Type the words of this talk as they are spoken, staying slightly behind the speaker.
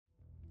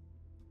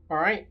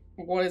Alright,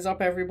 what is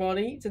up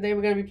everybody? Today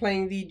we're going to be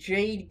playing the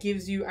Jade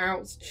Gives You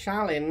Out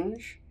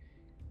challenge,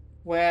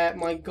 where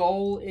my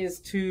goal is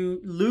to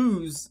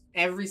lose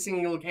every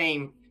single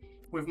game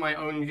with my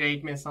own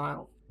Jade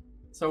missile.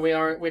 So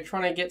we're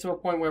trying to get to a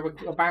point where we're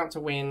about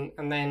to win,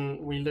 and then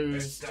we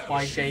lose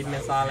by Jade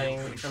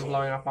missiling and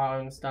blowing up our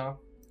own stuff.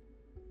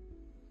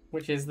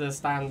 Which is the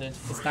standard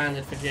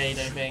for Jade,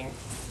 I think.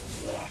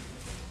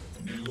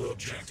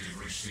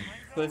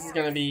 So this is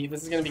gonna be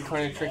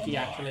kind of tricky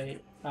actually.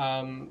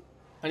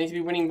 I need to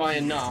be winning by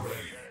enough,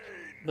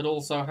 but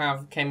also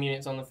have chem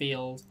units on the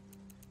field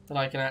that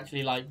I can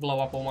actually like blow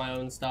up all my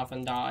own stuff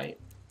and die.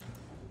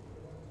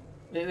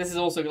 This is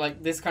also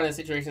like, this kind of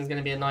situation is going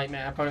to be a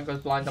nightmare. Opponent goes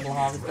blind double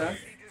harvester.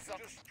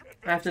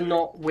 I have to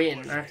not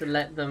win. I have to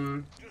let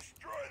them.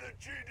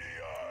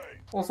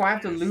 Also, I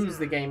have to lose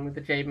the game with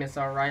the Jade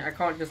missile, right? I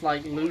can't just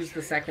like lose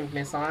the second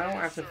missile. I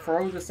have to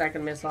throw the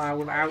second missile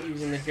without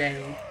using the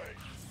Jade,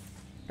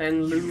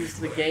 then lose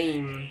the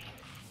game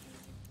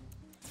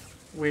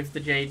with the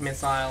Jade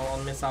missile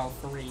on missile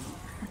 3.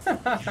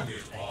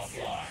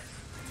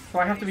 So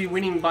I have to be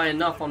winning by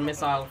enough on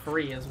missile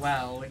 3 as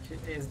well, which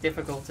is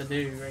difficult to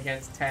do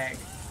against tech.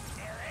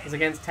 Because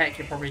against tech,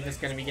 you're probably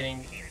just going to be getting,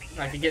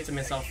 like, if you get to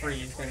missile 3,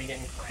 you're just going to be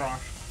getting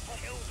crushed.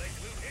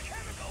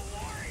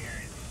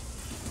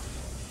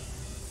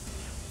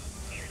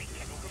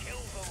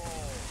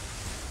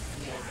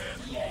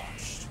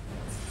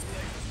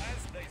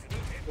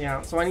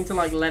 Yeah, so I need to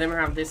like let him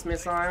have this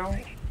missile,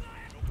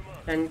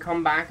 then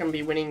come back and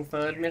be winning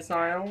third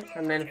missile,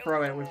 and then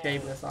throw it with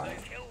Jade missile.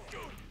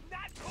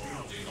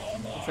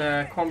 It's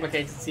a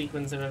complicated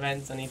sequence of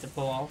events I need to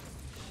pull off.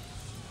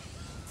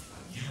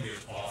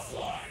 Unit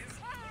offline.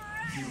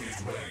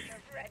 Unit ready.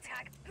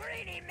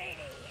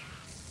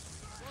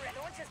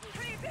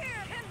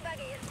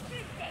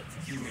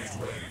 Unit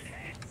ready.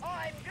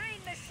 I'm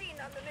green machine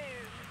on the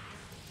move.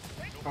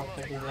 Can't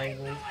take his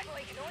laser. Unit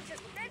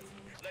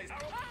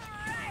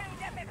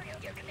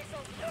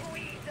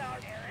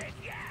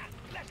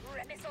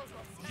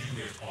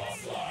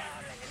offline.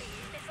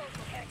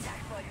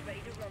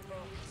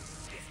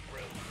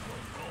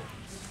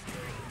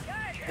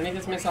 I need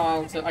this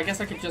missile to. I guess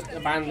I could just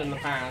abandon the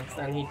paths,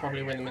 then he'd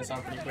probably win the missile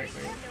pretty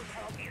quickly.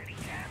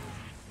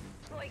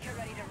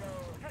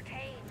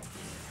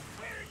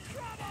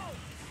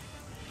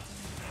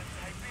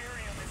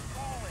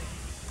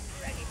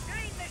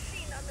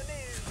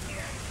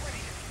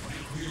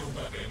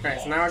 Okay,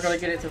 so now I've got to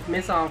get it to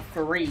missile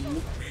 3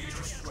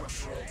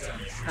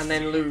 and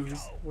then lose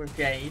with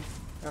Jade.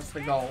 That's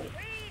the goal.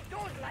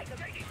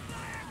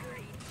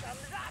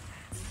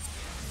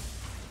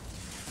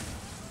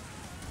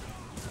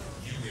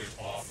 Unit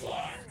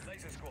offline.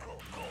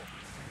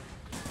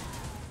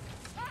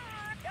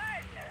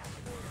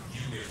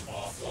 Unit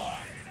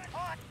offline.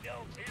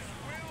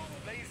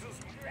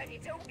 Ready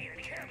to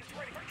cams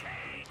ready for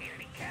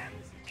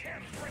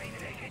cams ready to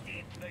take a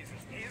deep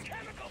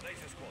chemical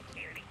laser squad.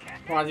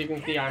 Well, as you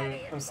can see,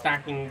 I'm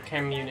stacking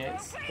chem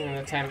units in an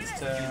attempt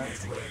to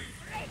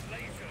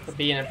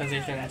be in a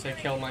position to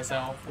kill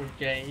myself with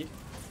Jade.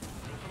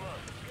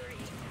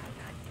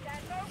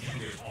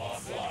 Unit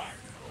offline.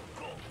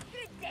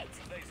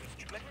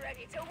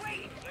 Ready to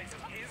wait.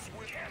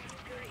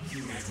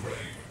 Unit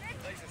ready.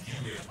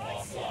 Unit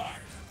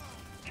offline.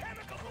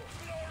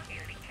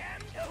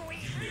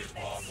 Unit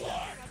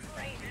offline.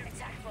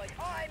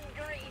 I'm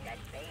green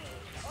and me.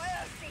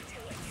 I'll see to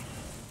it.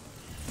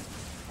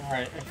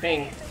 Alright, I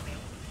think.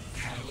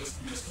 Catalyst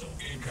missile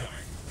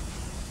incoming.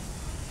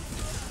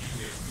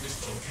 Unit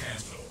missile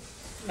canceled.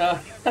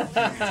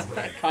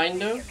 Kind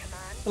of.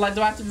 But, like,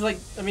 do I have to be like?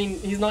 I mean,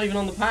 he's not even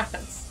on the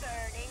paths.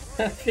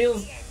 It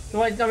feels.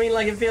 I mean,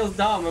 like, it feels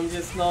dumb. I'm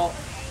just not.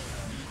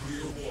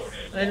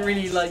 I didn't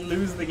really like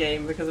lose the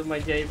game because of my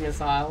Jade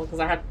missile, because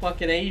I had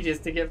fucking ages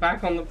to get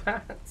back on the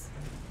paths.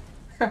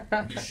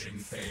 Mission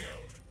failed.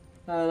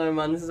 I don't know,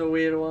 man. This is a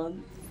weird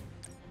one.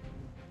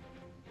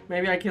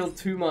 Maybe I killed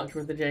too much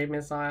with the Jade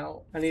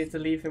missile. I needed to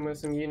leave him with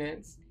some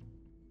units.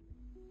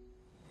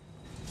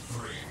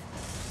 3,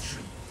 2,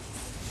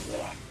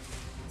 1.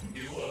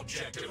 New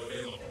objective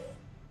available.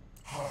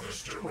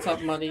 Harvester. What's up,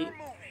 ready. Muddy?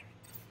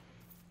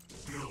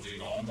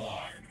 Building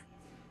online.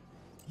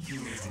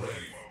 Unit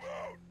ready.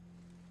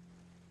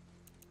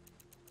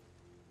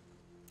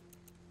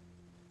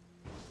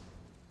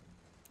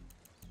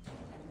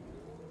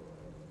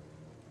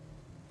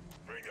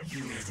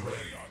 Unit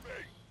ready.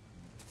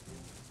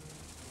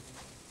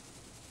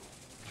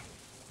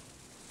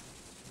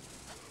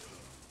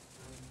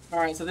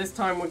 Alright, so this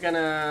time we're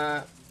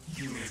gonna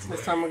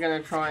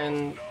try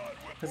and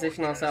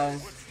position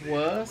ourselves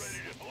worse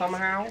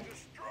somehow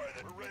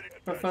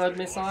for third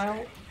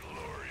missile.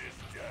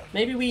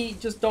 Maybe we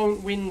just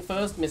don't win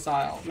first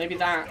missile. Maybe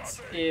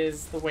that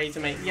is the way to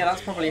make. Yeah,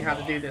 that's probably how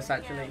to do this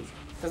actually.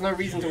 There's no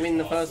reason to win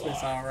the first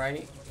missile,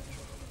 right?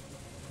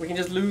 We can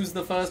just lose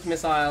the first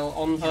missile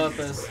on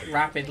purpose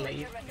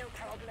rapidly,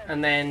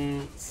 and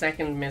then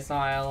second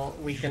missile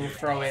we can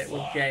throw it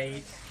with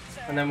Jade,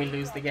 and then we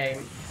lose the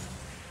game.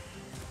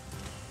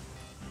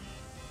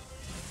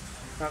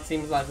 That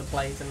seems like the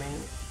play to me.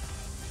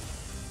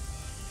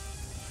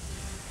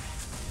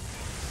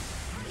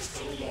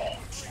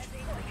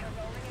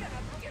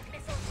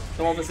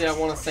 So obviously I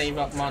want to save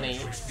up money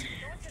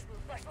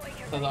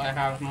so that I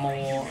have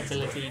more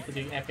ability to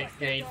do epic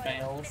Jade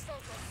fails.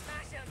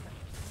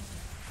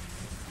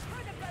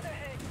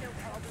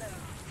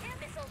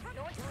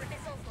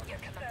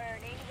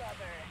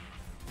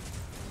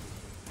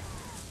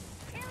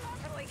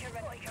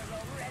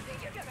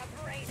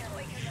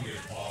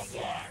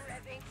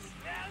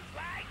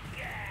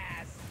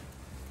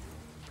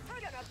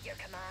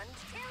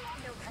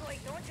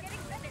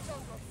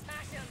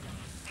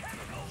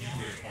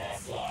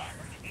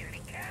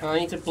 I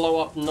need to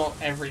blow up not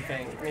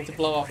everything. I need to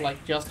blow up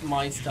like just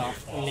my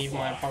stuff and leave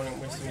my opponent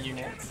with some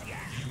units.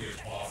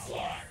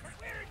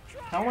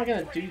 How am I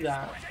gonna do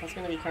that? That's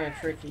gonna be kind of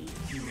tricky.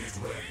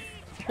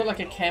 Put like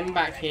a chem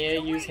back here,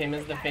 use him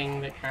as the thing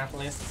that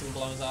catalysts and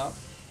blows up.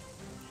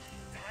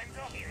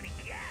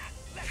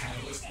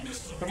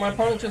 But my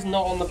opponent's just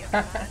not on the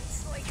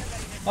pads.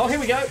 Oh, here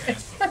we go!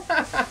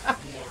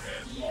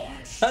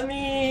 I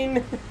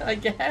mean, I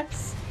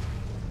guess.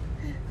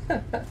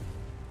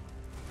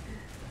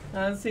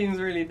 That seems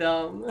really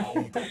dumb.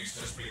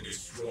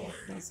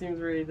 That seems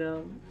really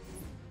dumb.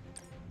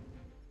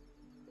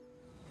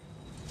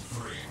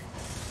 3,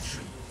 2,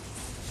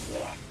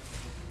 1.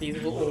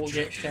 These will all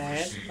get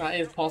shared. That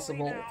is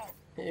possible.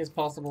 It is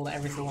possible that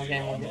every single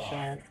game will get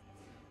shared.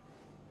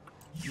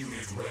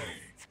 Unit ready.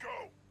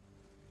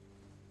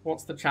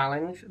 What's the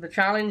challenge? The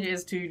challenge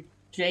is to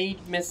Jade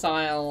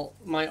missile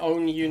my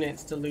own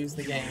units to lose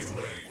the game.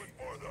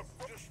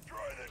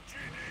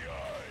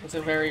 It's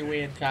a very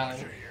weird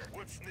challenge.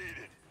 What's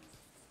needed?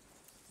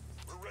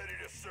 We're ready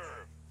to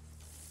serve.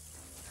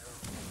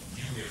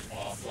 Unit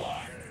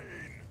offline.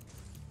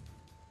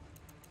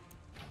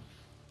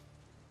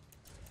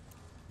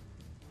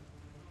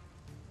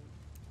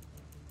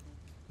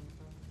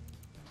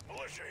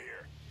 Militia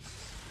here.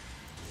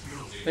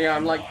 So yeah,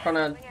 I'm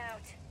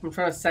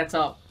trying to set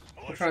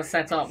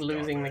up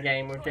losing the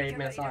game with Jade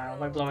missile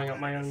by blowing up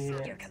my own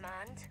units.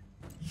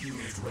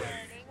 Unit ready.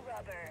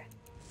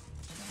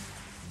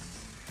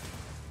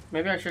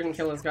 Maybe I shouldn't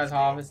kill this guy's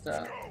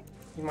harvester.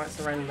 He might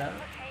surrender.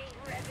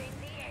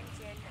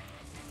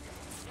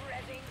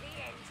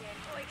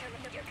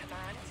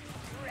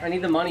 I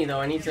need the money though.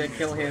 I need to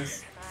kill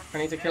his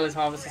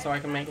harvester so I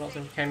can make lots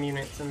of chem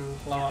units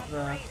and blow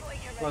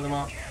them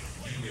up.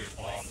 Unit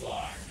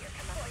offline.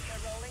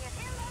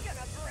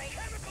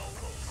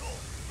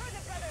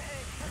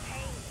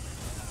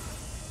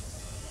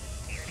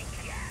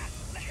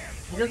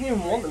 He doesn't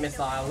even want the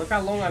missile. Look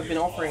how long I've been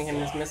offering him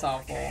this missile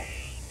for.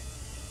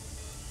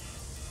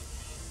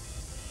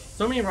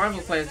 So many rival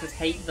players just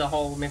hate the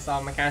whole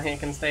missile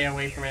mechanic and stay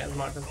away from it as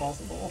much as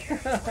possible.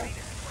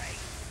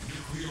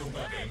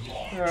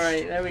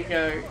 Alright, there we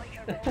go.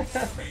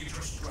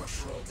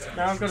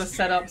 Now I've got to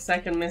set up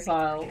second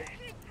missile.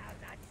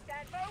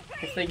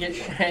 If they get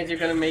shared, you're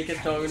gonna make a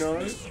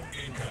dono.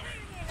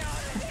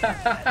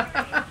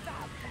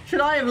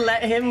 Should I have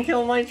let him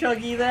kill my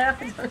Chuggy there?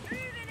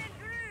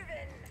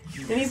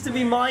 It needs to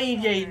be my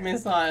Jade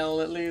missile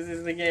that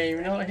loses the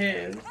game, not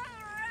his.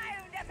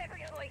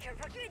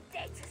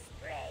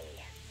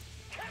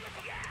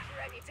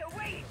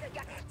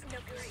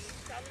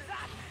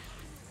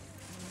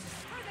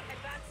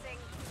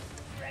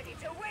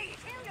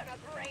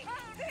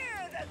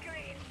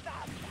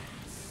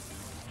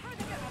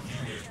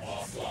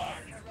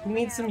 You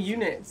need some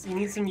units. You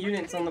need some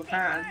units on the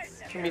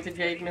pads for me to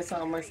Jade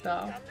missile my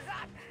stuff.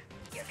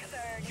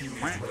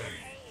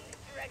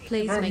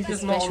 Please make a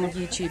special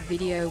YouTube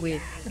video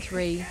with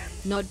 3,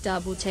 not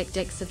double tech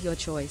decks of your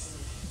choice.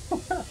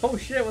 Oh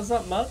shit, what's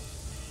up, Mud?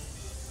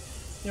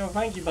 Yo,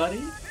 thank you,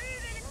 buddy.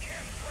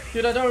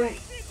 Dude, I don't...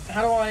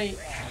 How do I...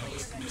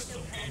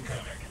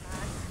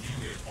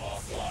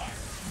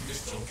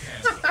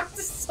 This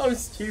is so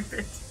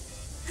stupid.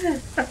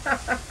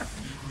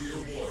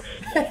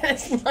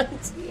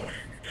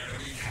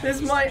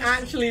 This might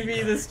actually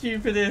be the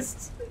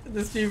stupidest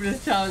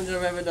challenge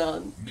I've ever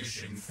done.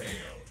 Mission failed.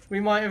 We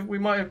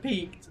might have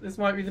peaked. This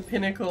might be the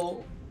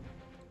pinnacle.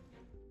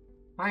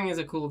 Fang is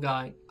a cool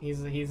guy. I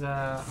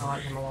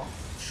like him a lot.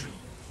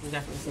 He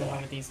definitely seems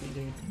like a decent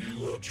dude.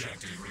 New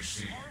objective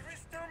received.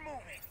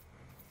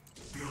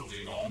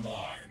 Building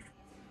online.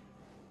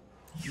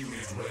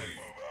 Unit ready.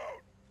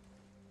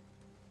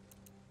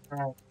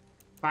 Alright.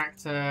 Back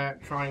to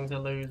trying to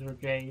lose with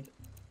Jade.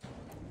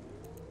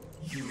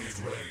 Unit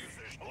ready.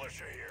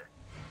 Militia here.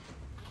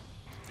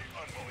 The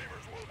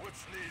unbelievers will.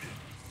 What's needed?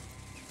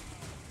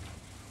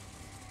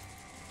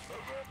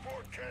 Event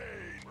for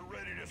Jade. We're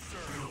ready to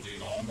serve.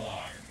 Building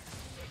online.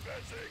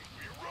 Advancing.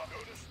 We run. Go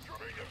to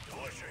string of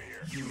militia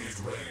here. Unit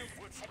ready.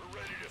 We're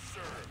ready to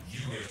serve.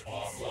 Unit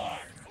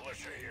offline.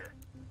 Militia here.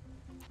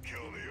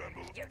 Kill the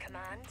unbelievers. Your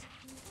command.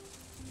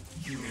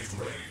 Unit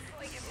ready.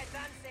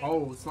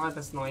 Oh,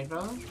 sniper.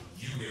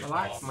 Unit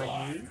Relax, my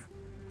offline. dude.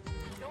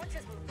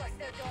 Launchers will bust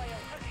their dial.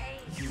 Okay.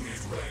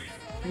 Unit ready.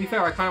 To be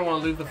fair, I kind of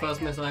want to lose the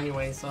first missile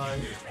anyway, so...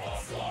 Unit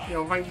offline.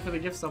 Yo, thank you for the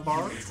gift sub,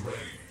 Boris. Unit ready.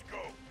 Go.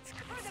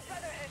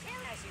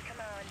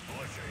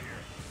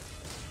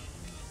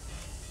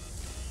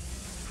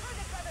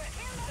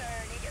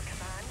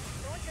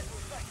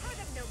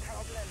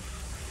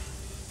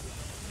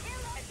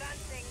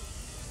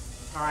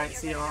 Alright,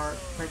 CR.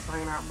 Thanks for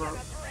hanging out, bro.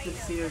 Good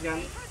to see you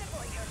again.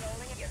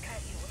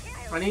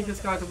 I need this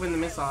guy to win the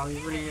missile.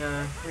 He's really,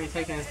 really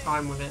taking his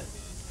time with it.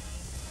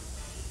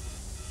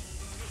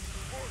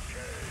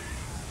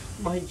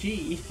 My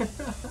G.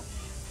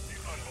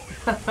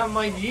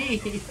 My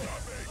G.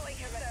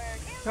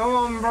 Come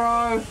on,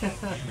 bro.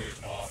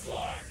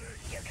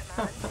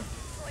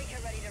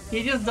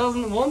 He just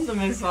doesn't want the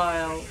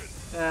missile.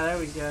 Yeah, there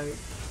we go.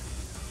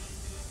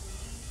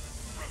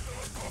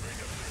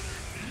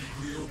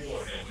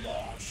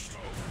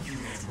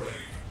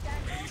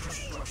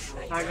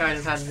 That guy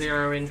just had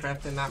zero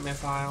interest in that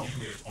missile.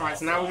 Alright,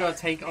 so now we're gonna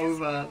take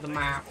over the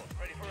map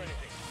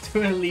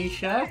to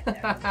Alicia.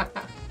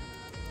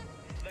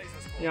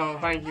 Yo,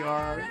 thank you,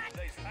 Aro.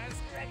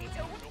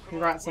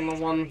 Congrats on the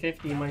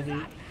 150, my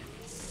dude.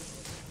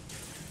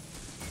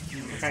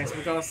 Okay, so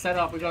we gotta set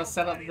up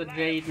the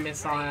Jade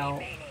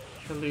missile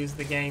to lose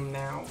the game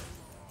now.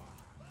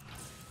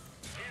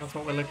 That's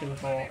what we're looking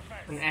for.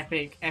 An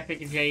epic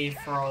Jade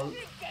throw.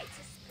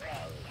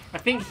 I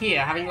think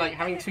here,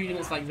 having 2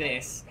 units like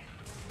this,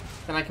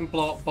 then I can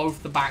blow up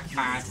both the back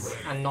pads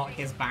and not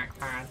his back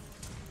pad.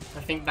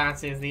 I think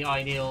that is the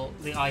ideal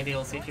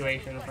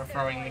situation for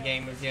throwing the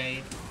game with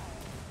Jade.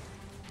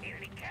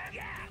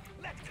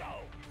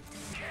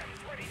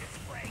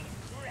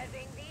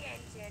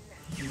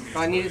 But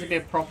I need it to be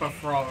a proper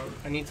throw.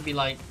 I need to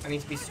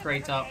be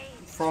straight up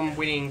from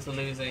winning to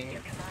losing.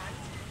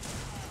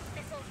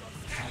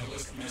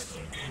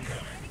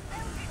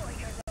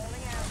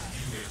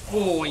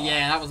 Oh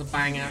yeah, that was a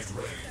banger.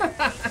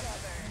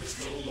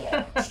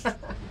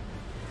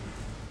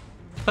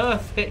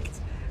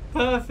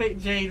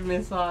 Perfect Jade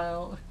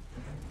missile.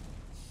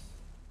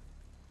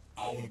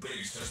 Our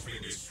base has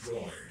been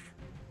destroyed.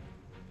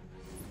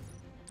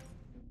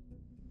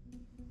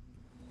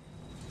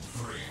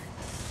 3,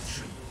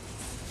 2,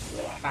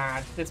 1.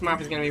 Bad. This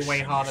map is going to be way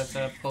harder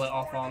to pull it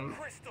off on.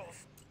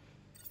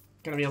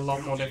 It's going to be a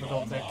lot more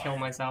difficult to kill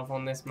myself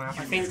on this map.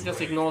 I think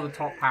just ignore the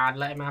top pad,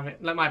 let him have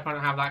it, let my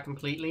opponent have that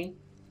completely,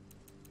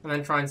 and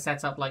then try and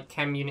set up like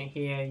chem unit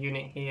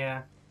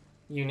here,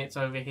 units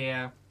over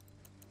here,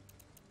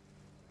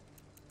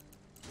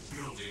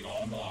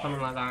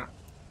 something like that.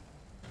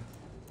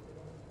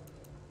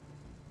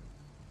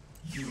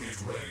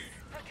 Unit ready.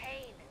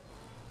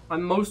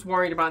 I'm most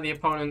worried about the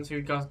opponents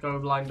who just go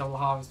blind double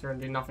harvester and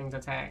do nothing to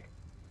tech,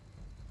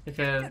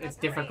 because it's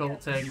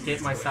difficult to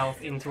get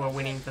myself into a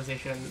winning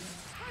position.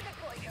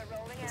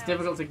 It's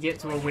difficult to get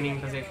to a winning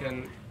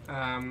position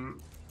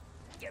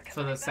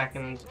for the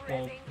second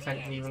or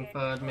potentially even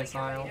third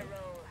missile.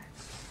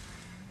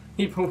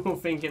 People will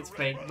think it's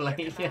fake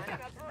Blade, yeah.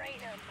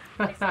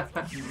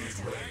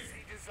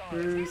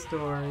 True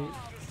story.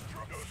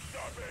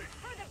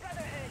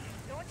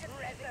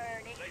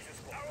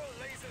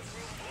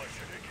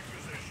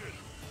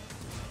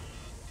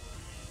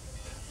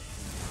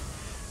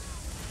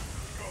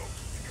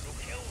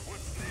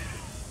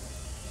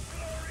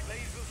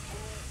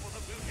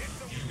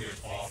 Unit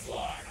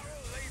offline.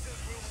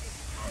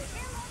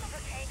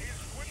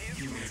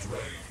 Unit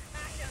ready.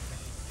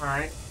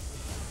 Alright.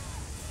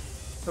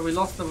 So we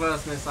lost the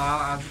burst missile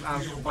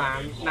as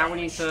planned. Now we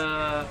need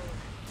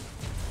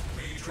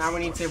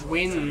to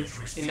win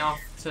enough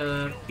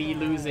to be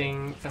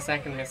losing the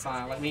second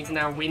missile. Like, we need to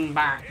now win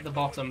back the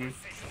bottom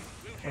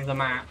of the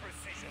map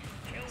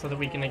so that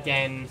we can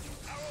again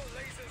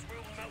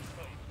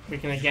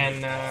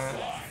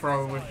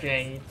throw with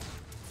Jade.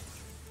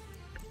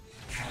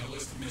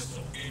 Catalyst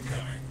missile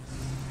incoming.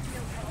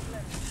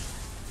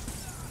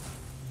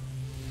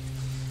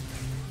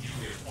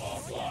 Unit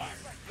offline.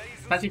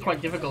 It's actually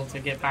quite difficult to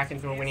get back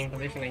into a winning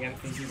position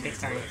against these big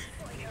tanks.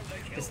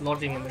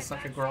 Dislodging them is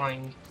such a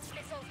grind.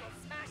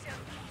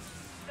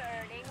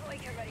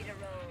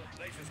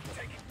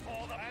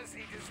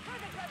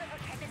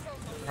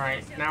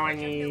 Right, now I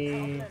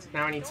need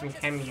some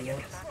chem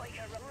units.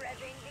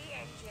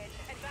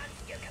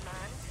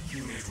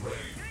 Unit ready.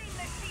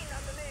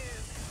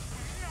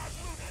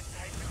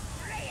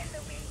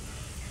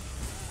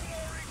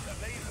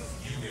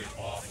 Unit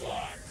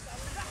offline.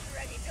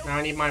 Now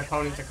I need my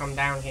opponent to come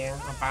down here.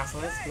 A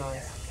Basilisk,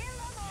 nice.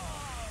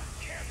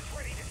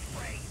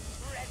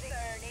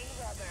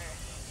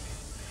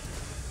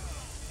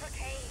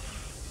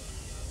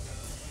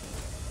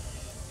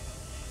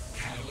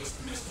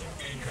 Catalyst missile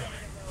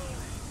incoming.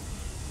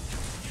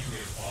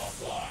 Unit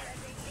offline.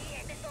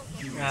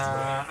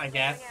 I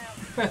guess.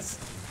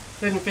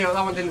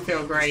 That one didn't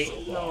feel great.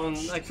 That one,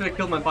 I should have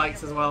killed my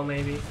bikes as well,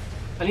 maybe.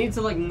 I need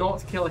to like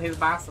not kill his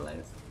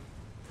Basilisk.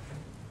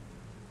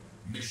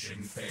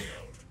 Mission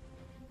failed.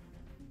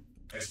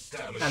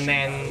 And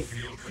then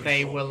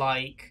they were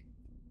like,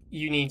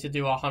 you need to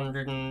do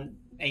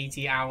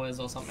 180 hours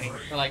or something.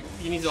 They're like,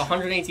 you need to do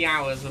 180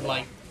 hours with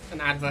like an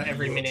advert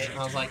every minute. And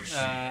I was like,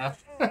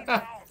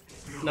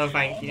 no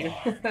thank you.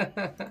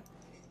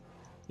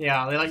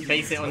 Yeah, they like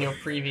base it on your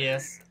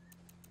previous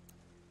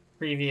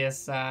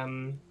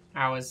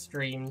hours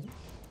streamed.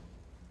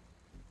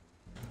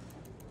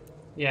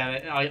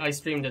 Yeah, I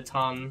streamed a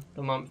ton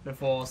the month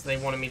before, so they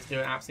wanted me to do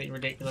an absolutely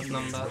ridiculous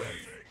number.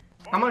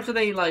 How much are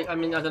they, like, I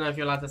mean, I don't know if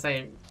you're allowed to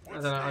say, I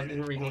don't know, I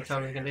didn't read any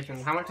terms and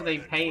conditions. How much are they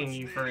paying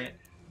you for it?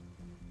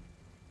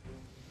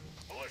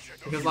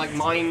 Because, like,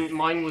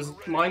 mine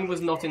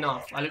was not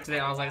enough. I looked at it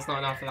and I was like, it's not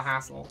enough for the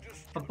hassle.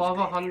 Above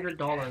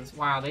 $100.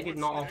 Wow, they did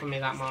not offer me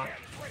that much.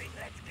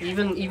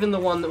 Even the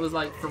one that was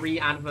like 3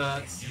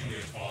 adverts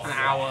an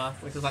hour,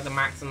 which was like the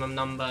maximum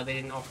number, they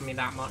didn't offer me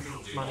that much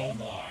money.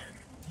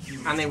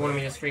 And they wanted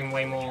me to stream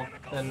way more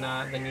than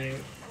you.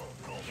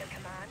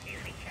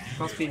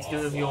 Must be to do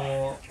with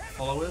your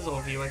followers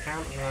or viewer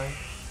count, you know.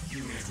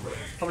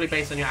 Probably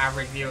based on your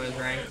average viewers,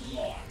 right?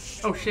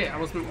 Oh shit! I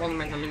wasn't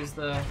meant to lose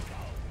the.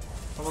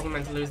 I wasn't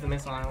meant to lose the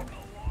missile. I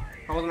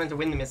wasn't meant to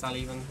win the missile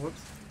even.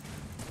 Whoops.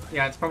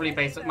 Yeah, it's probably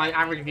based. My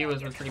average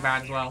viewers was pretty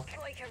bad as well.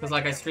 Because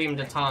like I streamed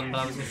a ton, but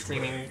I was just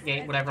streaming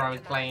whatever I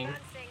was playing.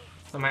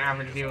 So my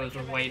average viewers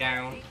was way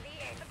down,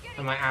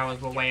 and my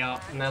hours were way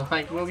up. And they're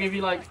like, "We'll give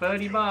you like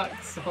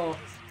 $30 or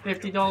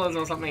 $50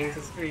 or something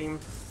to stream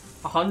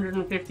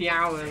 150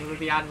 hours with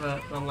the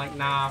advert." And I'm like,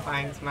 "Nah,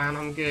 thanks, man.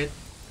 I'm good."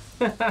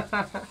 I'm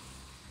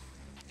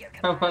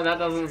like, that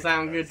doesn't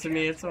sound good to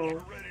me at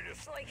all.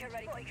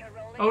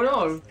 Oh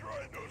no!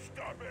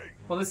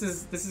 Well, this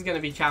is going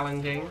to be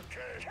challenging.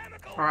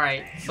 All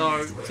right,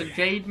 so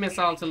Jade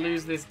Missile to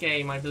lose this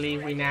game, I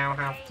believe we now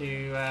have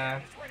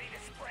to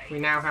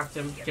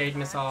Jade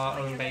Missile our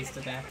own base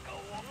to death.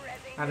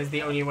 That is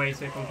the only way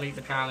to complete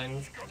the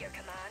challenge.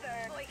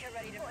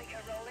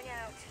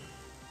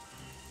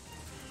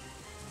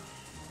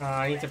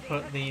 I need to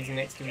put these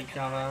next to each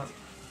other.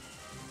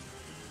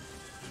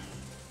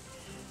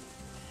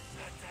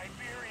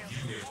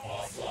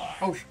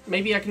 Oh,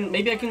 maybe I can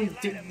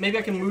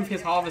move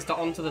his harvester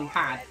onto the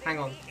pad. Hang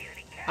on.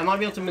 I might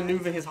be able to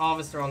maneuver his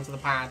harvester onto the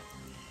pad.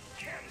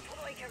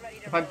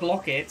 If I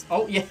block it...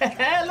 Oh,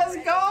 yeah! Let's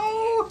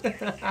go!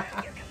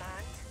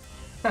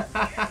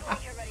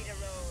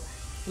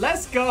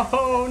 Let's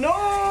go!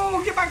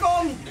 No! Get back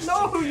on!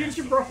 No, you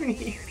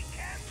jabroni!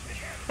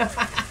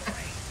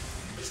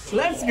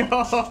 Let's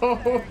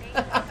go!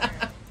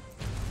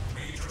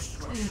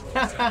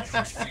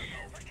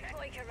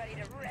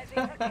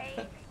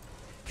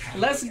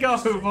 Let's go,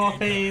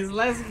 boys!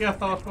 Let's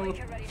go!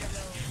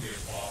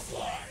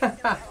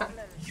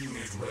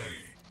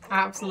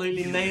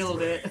 Absolutely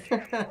nailed it.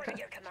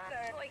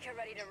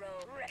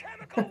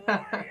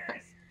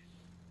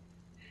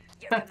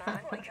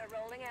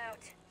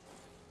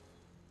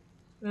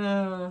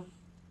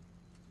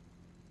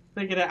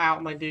 Figured it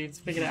out, my dudes.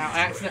 Figured it out.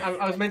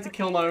 I was meant to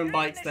kill my own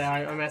bikes there.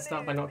 I messed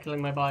up by not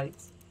killing my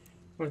bikes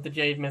with the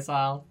Jade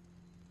missile.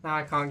 Now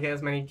I can't get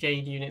as many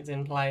Jade units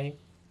in play.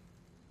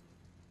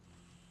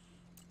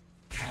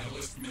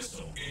 Catalyst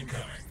missile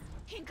incoming.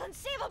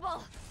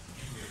 Inconceivable!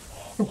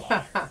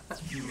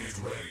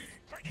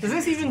 Does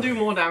this even do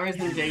more damage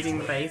than jading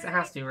the base? It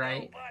has to,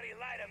 right?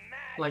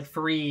 Like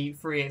three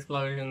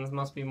explosions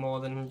must be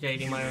more than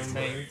jading my own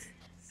base.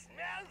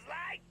 Smells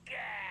like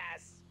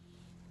gas.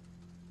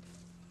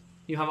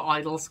 You have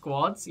idle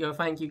squads? Yo,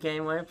 thank you,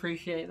 game. I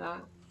appreciate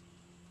that.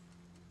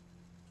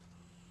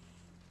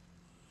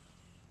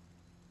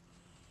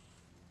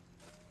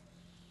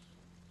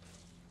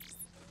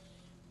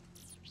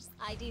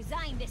 I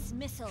designed this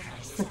missile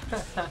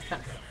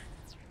myself.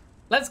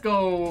 Let's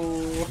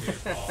go!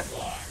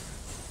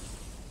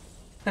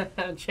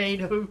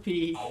 Jade OP.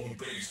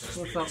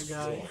 What's up,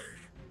 guys?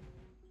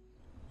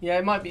 Yeah,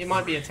 it might be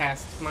a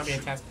test. It might be a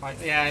test fight.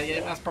 Yeah,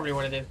 that's probably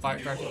what it is.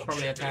 Bike Crash. It's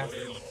probably a test.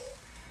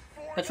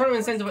 They're trying to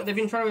incentivize. They've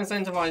been trying to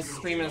incentivize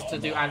streamers to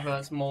do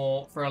adverts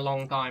more for a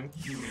long time,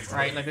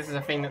 right? Like this is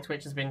a thing that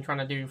Twitch has been trying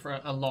to do for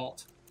a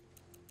lot.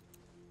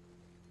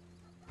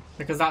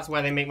 Because that's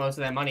where they make most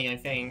of their money, I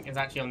think, is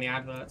actually on the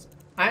adverts.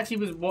 I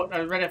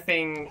read a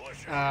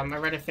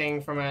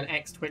thing from an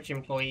ex-Twitch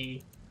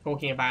employee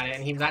talking about it,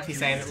 and he was actually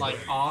saying that like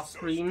our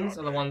streams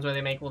are the ones where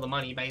they make all the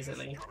money,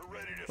 basically.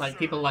 Like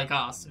people like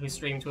us who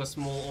stream to a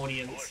small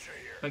audience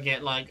but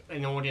get like an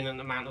inordinate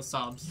amount of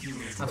subs.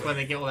 That's where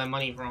they get all their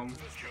money from.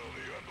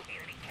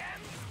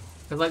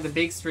 Because like the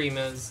big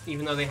streamers,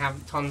 even though they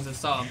have tons of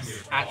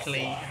subs,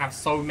 actually have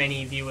so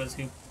many viewers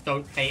who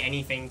don't pay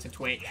anything to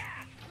Twitch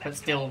but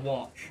still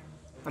watch.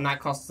 And that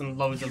costs them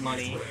loads of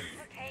money.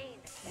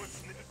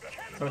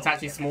 So it's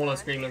actually smaller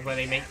streamers where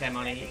they make their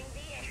money.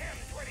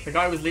 The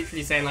guy was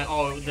literally saying like,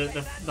 oh,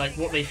 like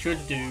what they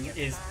should do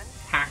is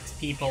tax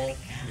people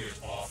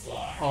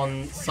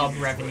on sub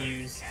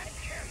revenues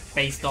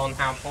based on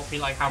how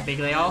popular, like how big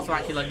they are. So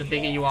actually, like the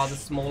bigger you are, the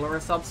smaller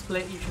a sub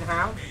split you should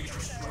have.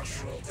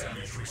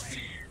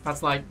 That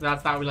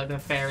would be like the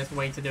fairest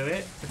way to do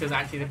it, because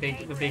actually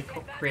the big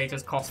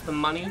creators cost them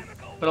money.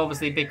 But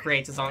obviously, big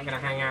creators aren't going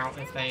to hang out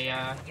if they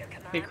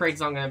big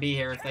creators aren't going to be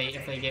here if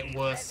they get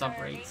worse sub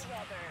rates.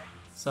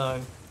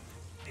 So,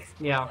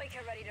 yeah,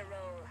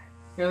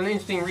 it was an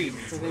interesting read.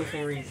 It was an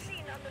interesting read.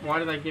 Why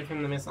did I give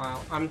him the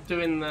missile? I'm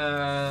doing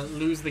the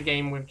lose the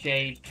game with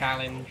Jade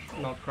challenge,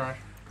 not crush.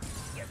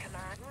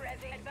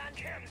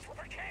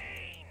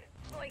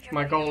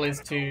 My goal is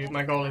to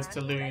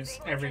lose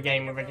every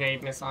game with a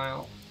Jade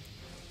missile.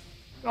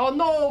 Oh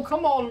no!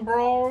 Come on,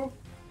 bro.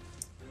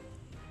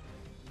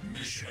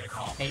 Mission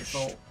accomplished.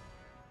 Hateful.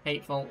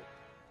 Hateful.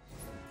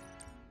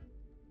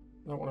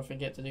 Don't want to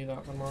forget to do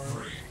that tomorrow.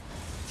 3,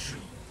 2,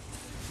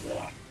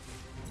 1.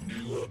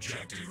 New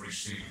objective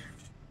received.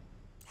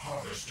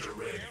 Harvester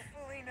ready.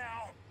 Fully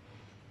now.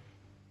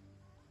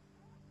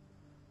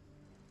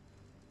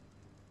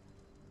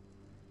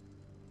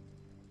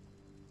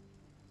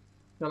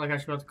 Feel like I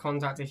should have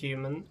contact a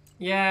human.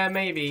 Yeah,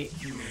 maybe.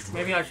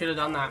 Maybe I should have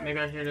done that. Maybe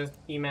I should have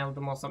just emailed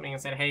them or something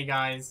and said, hey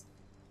guys,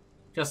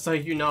 just so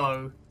you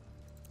know,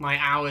 my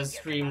hours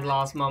streamed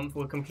last month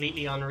were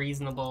completely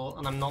unreasonable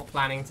and I'm not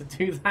planning to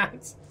do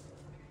that.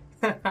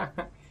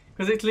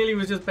 Because it clearly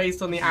was just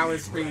based on the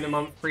hours streamed the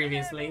month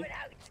previously.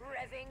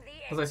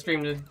 Because I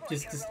streamed a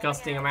just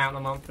disgusting amount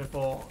the month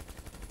before.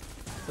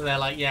 So they're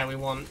like, yeah, we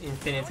want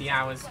infinity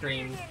hours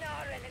streamed.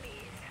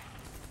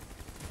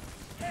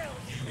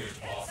 Unit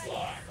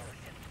offline.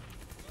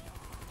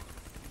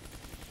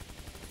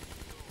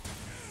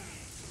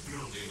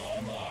 Building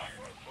online.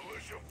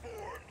 Militia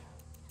formed.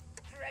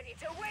 Ready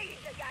to wait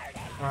the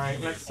garden. Alright,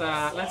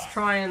 let's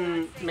try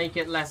and make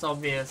it less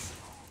obvious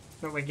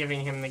that we're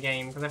giving him the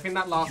game. Because I think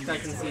that last guy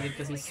conceded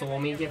because he saw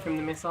me give him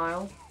the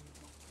missile.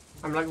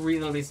 I'm like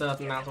reasonably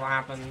certain that's what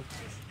happened.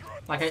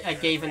 Like I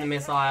gave him the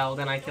missile,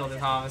 then I killed his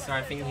harvester.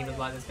 I think he was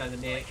like, this guy's a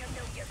dick.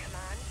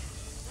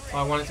 So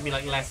I want it to be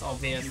like less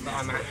obvious that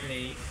I'm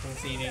actually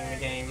conceding the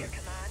game.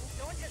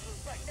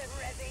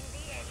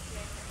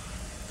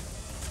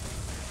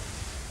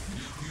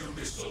 Nuclear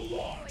missile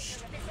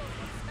launched.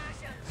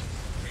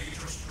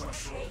 Major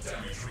structural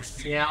damage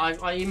received. Yeah,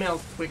 I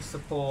emailed Twitch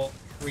support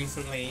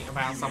recently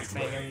about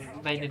something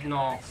and they did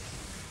not,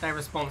 their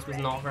response was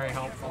not very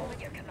helpful.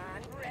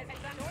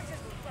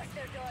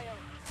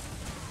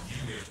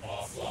 Unit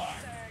offline.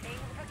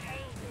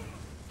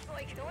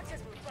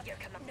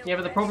 Yeah,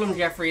 but the problem,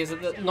 Jeffrey, is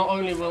that not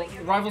only will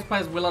Rivals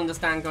players will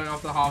understand going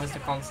after the harvester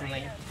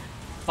constantly,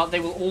 but they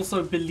will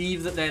also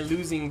believe that they're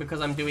losing because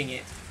I'm doing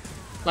it.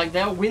 Like,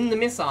 they'll win the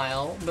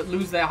missile, but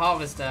lose their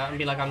harvester and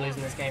be like, I'm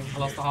losing this game, I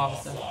lost the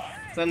harvester.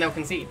 So then they'll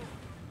concede.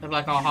 They'll be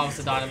like, oh,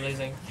 harvester died, I'm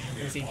losing.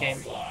 Concede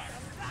game.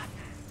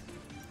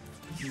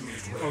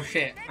 Oh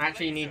shit, I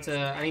actually need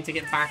to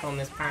get back on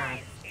this pad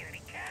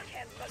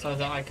so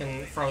that I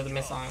can throw the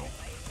missile.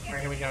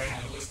 Alright, here we go.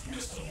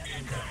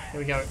 Here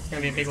we go, it's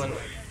gonna be a big one.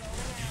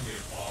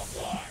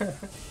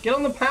 Get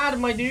on the pad,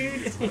 my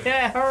dude!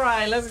 Yeah,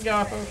 alright, let's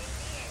go.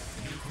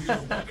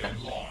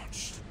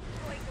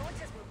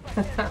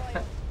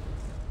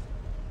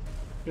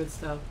 Good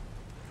stuff.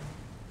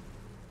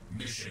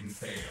 Mission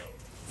failed.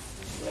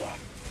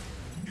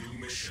 New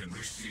mission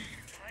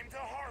received. Time to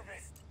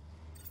harvest.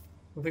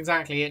 That's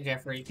exactly it,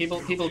 Jeffrey.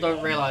 People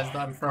don't realize that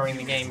I'm throwing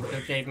the game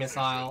because Jade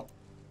Missile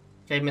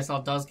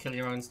does kill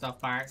your own stuff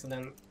by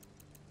accident.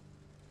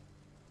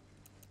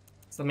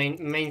 So the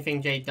main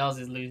thing Jade does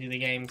is lose you the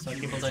game, so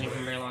people don't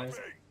even realize.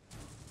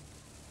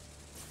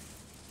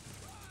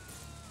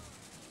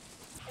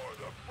 For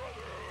the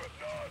Brotherhood,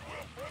 none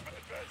will prevent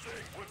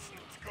advancing. Let's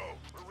go.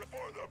 For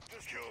the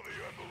just kill the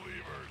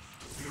unbelievers.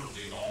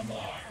 Building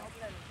online.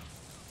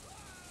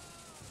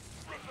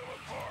 Rip them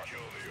apart.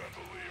 Kill the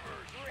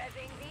unbelievers.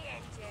 Revving the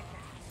engine.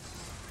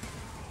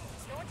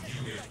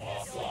 Unit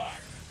offline.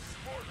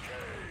 For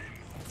Kane.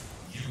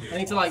 I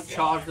need to like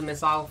charge the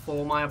missile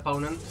for my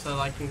opponent so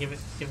I can give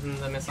them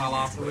the missile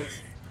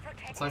afterwards.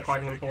 It's like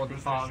quite an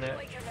important part of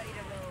it.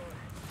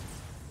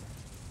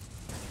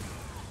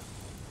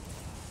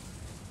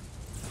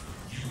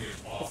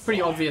 It's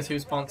pretty obvious who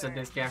sponsored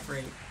this,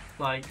 Jeffrey.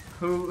 Like,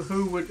 who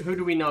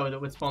do we know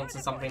that would sponsor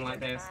something like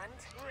this?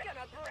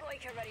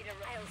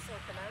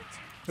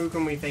 Who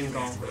can we think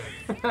of?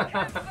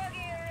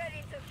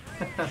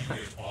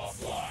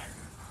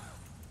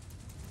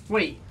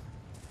 Wait,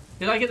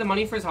 did I get the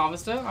money for his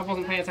harvester? I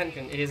wasn't paying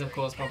attention. It is, of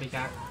course,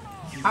 Copycat.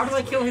 How did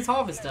I kill his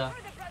harvester?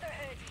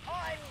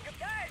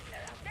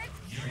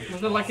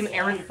 Was there like an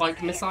errant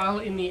bike missile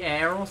in the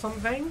air or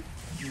something?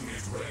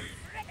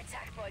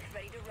 Attack boys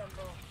ready to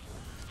rumble.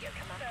 Here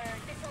come on.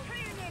 This'll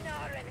bring in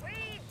our and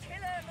we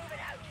killer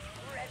moving out.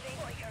 Revving.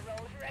 Boyka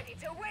roll ready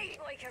to wait.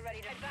 Boyka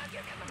ready to advance.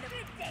 Here come on. The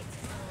big date.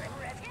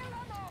 Rev. Kill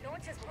them all.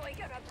 Launches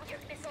Boyka up. Your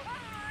missile.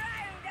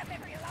 Round up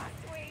every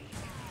last week.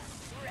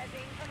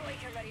 Revving.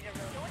 Boyka ready to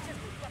roll. Launches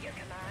your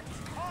command.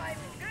 I'm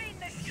green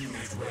the shoot.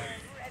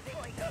 Revving.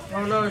 Boyka.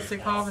 Oh no,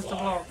 sick harvester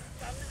block.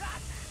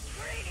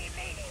 Greedy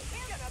meaty.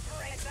 Gonna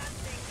bring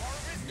advancing.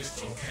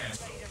 Missile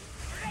cancelled.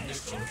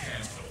 Missile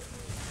cancelled.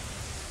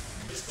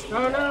 Missile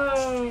Oh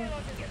no!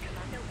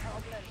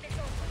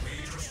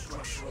 major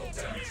structural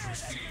damage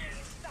received.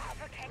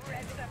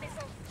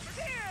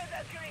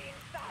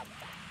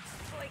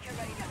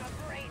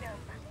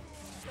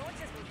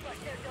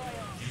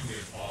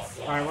 Unit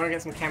offline. Alright, I want to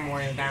get some chem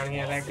warriors down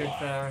here. They're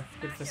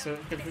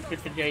good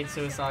for Jade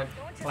suicide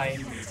play.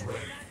 Unit ready.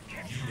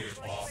 Unit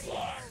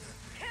offline.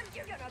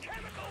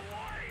 Chemical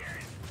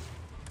warriors.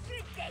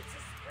 Good day to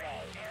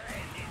spray.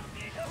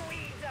 The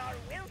weeds are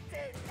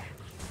wilted.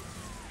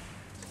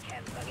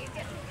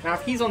 Now,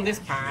 if he's on this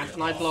pad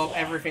and I blow up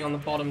everything on the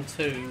bottom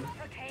two,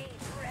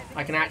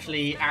 I can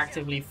actually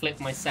actively flip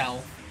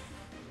myself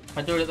If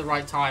I do it at the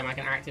right time, I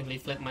can actively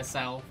flip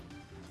myself.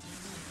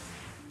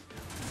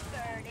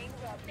 Burning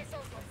rub.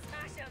 Missiles will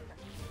smash him.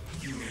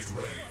 Unit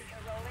ready. Boyka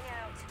rolling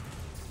out.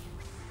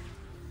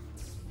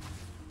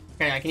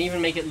 Okay, I can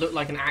even make it look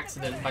like an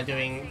accident by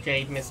doing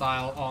Jade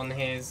missile on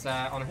his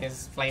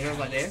flamers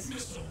like this.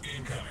 Missile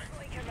incoming.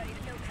 Boyka ready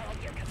to milk out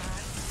your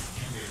command.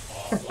 Unit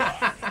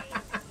offline.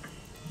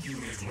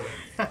 Unit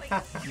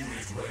ready.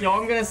 Unit ready. Yo,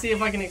 I'm gonna see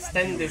if I can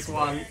extend this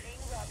one. Burning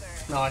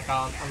rubber. No, I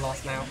can't. I'm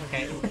lost now.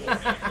 Okay.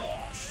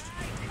 Lost.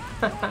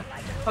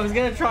 I was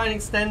gonna try and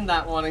extend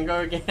that one and go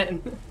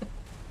again.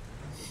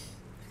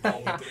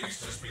 Our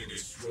base has been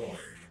destroyed.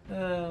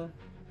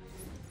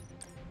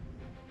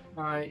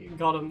 Alright,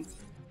 got him.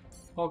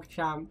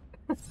 Champ.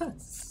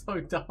 So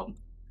dumb.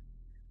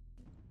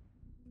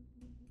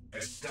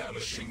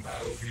 Establishing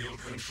battlefield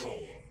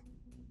control.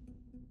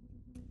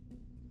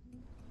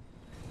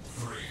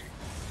 3,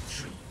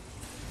 2,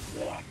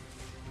 1.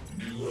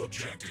 New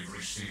objective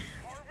received.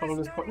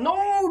 Bonus point. No,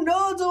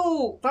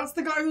 Nurdle! That's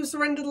the guy who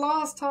surrendered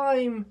last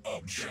time.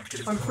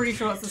 Objective I'm pretty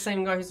sure that's the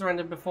same guy who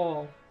surrendered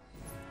before.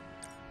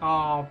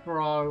 Oh,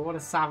 bro, what a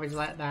savage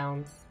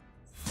letdown.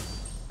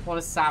 What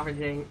a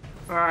savaging.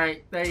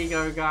 Alright, there you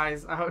go,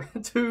 guys. I hope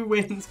 2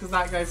 wins because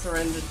that guy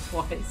surrendered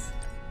twice.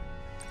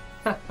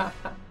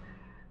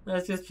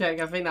 Let's just check.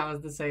 I think that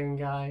was the same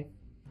guy.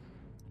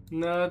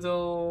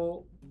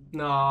 Nurdle.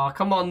 No,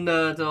 come on,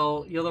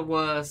 Nurdle. You're the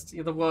worst.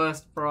 You're the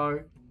worst,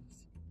 bro.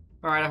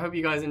 Alright, I hope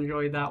you guys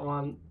enjoyed that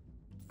one.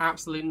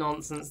 Absolute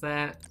nonsense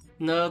there.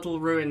 Nurdle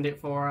ruined it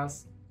for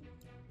us.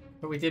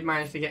 But we did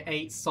manage to get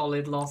 8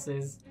 solid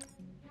losses.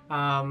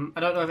 I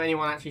don't know if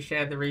anyone actually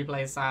shared the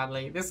replay,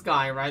 sadly. This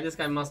guy, right? This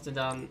guy must have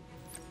done.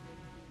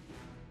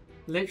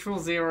 Literal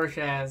 0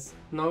 shares.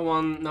 No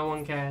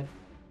one cared.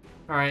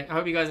 Alright, I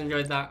hope you guys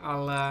enjoyed that.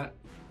 I'll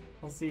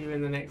see you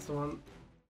in the next one.